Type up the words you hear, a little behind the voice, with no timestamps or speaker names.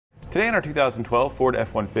Today in our 2012 Ford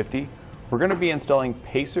F-150, we're going to be installing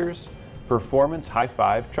Pacer's Performance High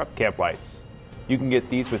 5 truck cab lights. You can get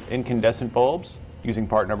these with incandescent bulbs using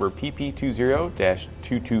part number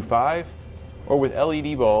PP20-225 or with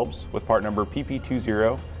LED bulbs with part number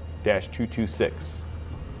PP20-226.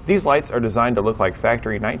 These lights are designed to look like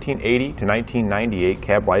factory 1980 to 1998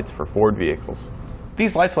 cab lights for Ford vehicles.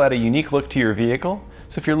 These lights will add a unique look to your vehicle,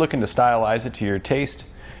 so if you're looking to stylize it to your taste,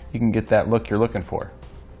 you can get that look you're looking for.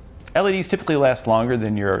 LEDs typically last longer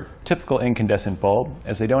than your typical incandescent bulb,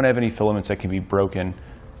 as they don't have any filaments that can be broken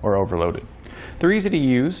or overloaded. They're easy to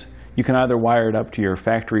use. You can either wire it up to your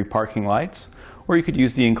factory parking lights, or you could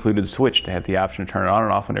use the included switch to have the option to turn it on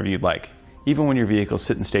and off whenever you'd like, even when your vehicle's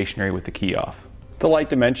sitting stationary with the key off. The light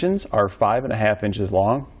dimensions are 5.5 inches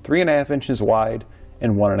long, 3.5 inches wide,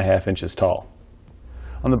 and 1.5 inches tall.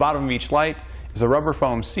 On the bottom of each light is a rubber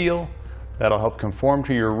foam seal that'll help conform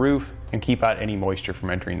to your roof and keep out any moisture from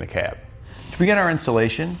entering the cab. To begin our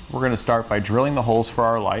installation, we're going to start by drilling the holes for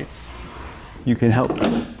our lights. You can help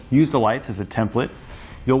use the lights as a template.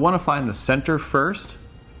 You'll want to find the center first,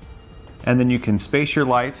 and then you can space your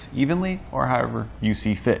lights evenly or however you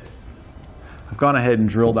see fit. I've gone ahead and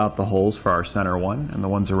drilled out the holes for our center one and the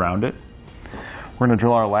ones around it. We're going to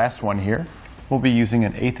drill our last one here. We'll be using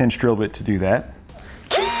an 1/8 inch drill bit to do that.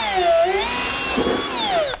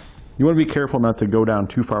 You want to be careful not to go down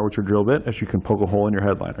too far with your drill bit, as you can poke a hole in your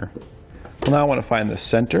headliner. Well, now I want to find the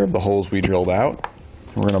center of the holes we drilled out.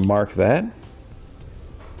 We're going to mark that. And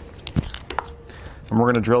we're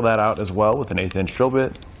going to drill that out as well with an 1/8 inch drill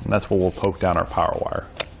bit, and that's where we'll poke down our power wire.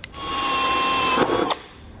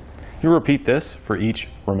 You'll repeat this for each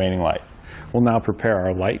remaining light. We'll now prepare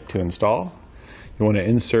our light to install. You want to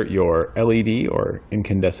insert your LED or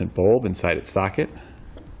incandescent bulb inside its socket.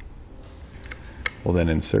 We'll then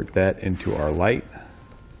insert that into our light.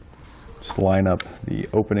 Just line up the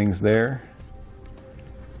openings there,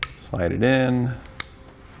 slide it in, and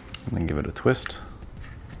then give it a twist.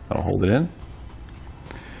 That'll hold it in.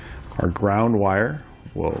 Our ground wire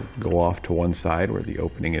will go off to one side where the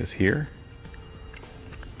opening is here.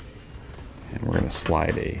 And we're going to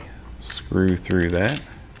slide a screw through that.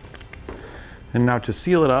 And now to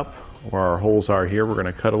seal it up, where our holes are here, we're going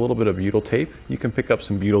to cut a little bit of butyl tape. You can pick up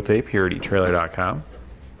some butyl tape here at etrailer.com.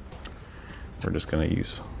 We're just going to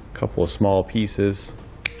use a couple of small pieces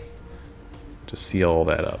to seal all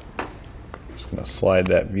that up. Just going to slide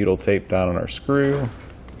that butyl tape down on our screw.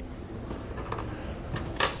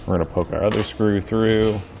 We're going to poke our other screw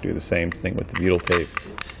through, do the same thing with the butyl tape.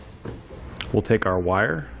 We'll take our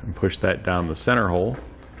wire and push that down the center hole.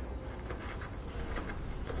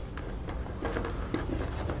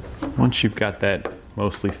 Once you've got that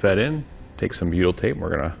mostly fed in, take some butyl tape. We're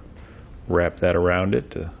going to wrap that around it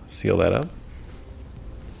to seal that up.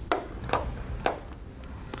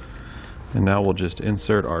 And now we'll just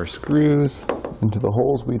insert our screws into the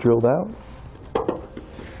holes we drilled out.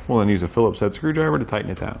 We'll then use a Phillips head screwdriver to tighten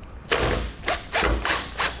it down.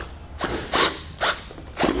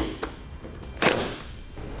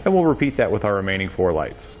 And we'll repeat that with our remaining 4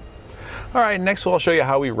 lights. All right, next I'll show you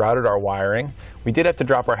how we routed our wiring. We did have to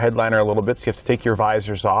drop our headliner a little bit, so you have to take your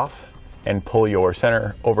visors off and pull your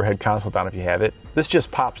center overhead console down if you have it. This just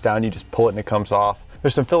pops down, you just pull it and it comes off.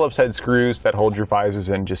 There's some Phillips head screws that hold your visors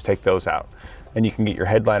in, just take those out. And you can get your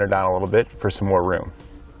headliner down a little bit for some more room.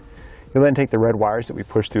 You'll then take the red wires that we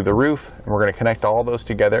pushed through the roof, and we're going to connect all those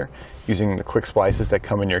together using the quick splices that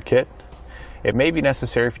come in your kit. It may be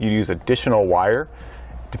necessary if you use additional wire,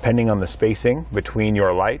 depending on the spacing between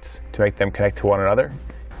your lights, to make them connect to one another.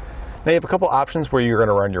 Now you have a couple options where you're going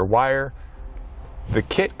to run your wire. The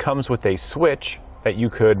kit comes with a switch that you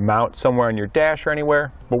could mount somewhere on your dash or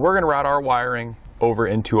anywhere, but we're going to route our wiring over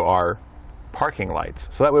into our parking lights.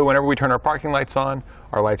 So that way whenever we turn our parking lights on,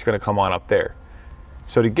 our lights are going to come on up there.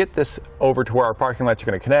 So to get this over to where our parking lights are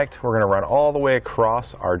going to connect, we're going to run all the way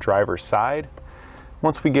across our driver's side.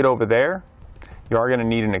 Once we get over there, you are going to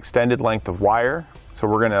need an extended length of wire. So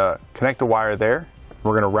we're going to connect the wire there.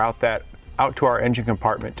 We're going to route that out to our engine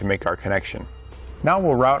compartment to make our connection. Now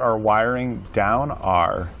we'll route our wiring down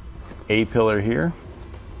our A-pillar here.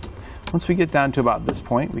 Once we get down to about this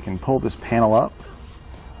point, we can pull this panel up,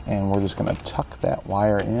 and we're just going to tuck that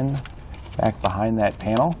wire in back behind that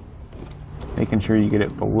panel, making sure you get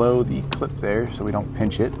it below the clip there so we don't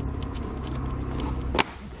pinch it.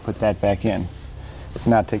 Put that back in.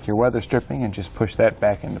 Now take your weather stripping and just push that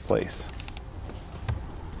back into place.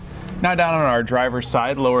 Now down on our driver's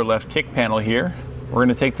side lower left kick panel here, we're going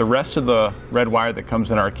to take the rest of the red wire that comes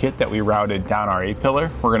in our kit that we routed down our A-pillar.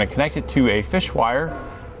 We're going to connect it to a fish wire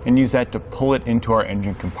and use that to pull it into our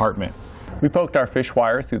engine compartment. We poked our fish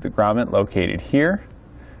wire through the grommet located here.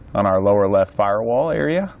 on our lower left firewall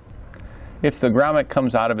area. If the grommet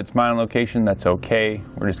comes out of its mounting location, that's okay.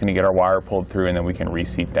 We're just going to get our wire pulled through and then we can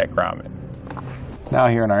reseat that grommet. Now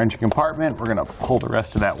here in our engine compartment, we're going to pull the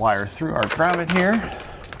rest of that wire through our grommet here.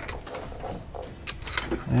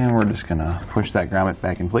 And we're just going to push that grommet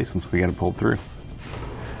back in place once we get it pulled through.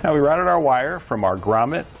 Now we routed our wire from our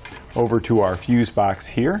grommet over to our fuse box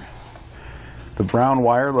here. The brown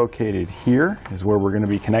wire located here is where we're going to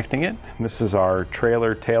be connecting it. This is our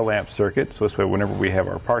trailer tail lamp circuit, so this way whenever we have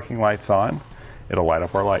our parking lights on, it'll light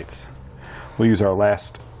up our lights. We'll use our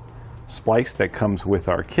last splice that comes with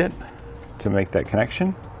our kit to make that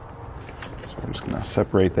connection. So we're just going to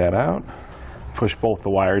separate that out, push both the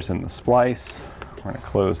wires in the splice. We're going to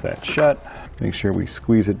close that shut. Make sure we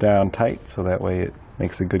squeeze it down tight so that way it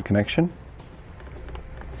makes a good connection.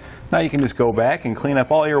 Now you can just go back and clean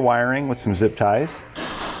up all your wiring with some zip ties.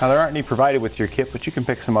 Now there aren't any provided with your kit, but you can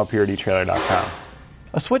pick some up here at etrailer.com.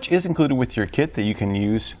 A switch is included with your kit that you can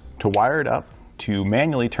use to wire it up to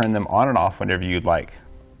manually turn them on and off whenever you'd like.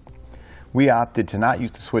 We opted to not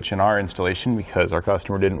use the switch in our installation because our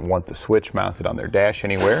customer didn't want the switch mounted on their dash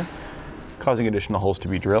anywhere, causing additional holes to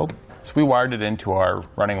be drilled. So we wired it into our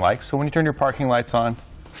running lights, so when you turn your parking lights on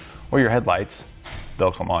or your headlights,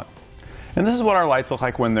 they'll come on. And this is what our lights look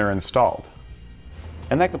like when they're installed.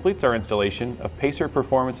 And that completes our installation of Pacer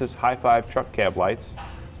Performance's High 5 truck cab lights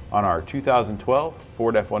on our 2012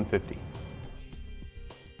 Ford F-150.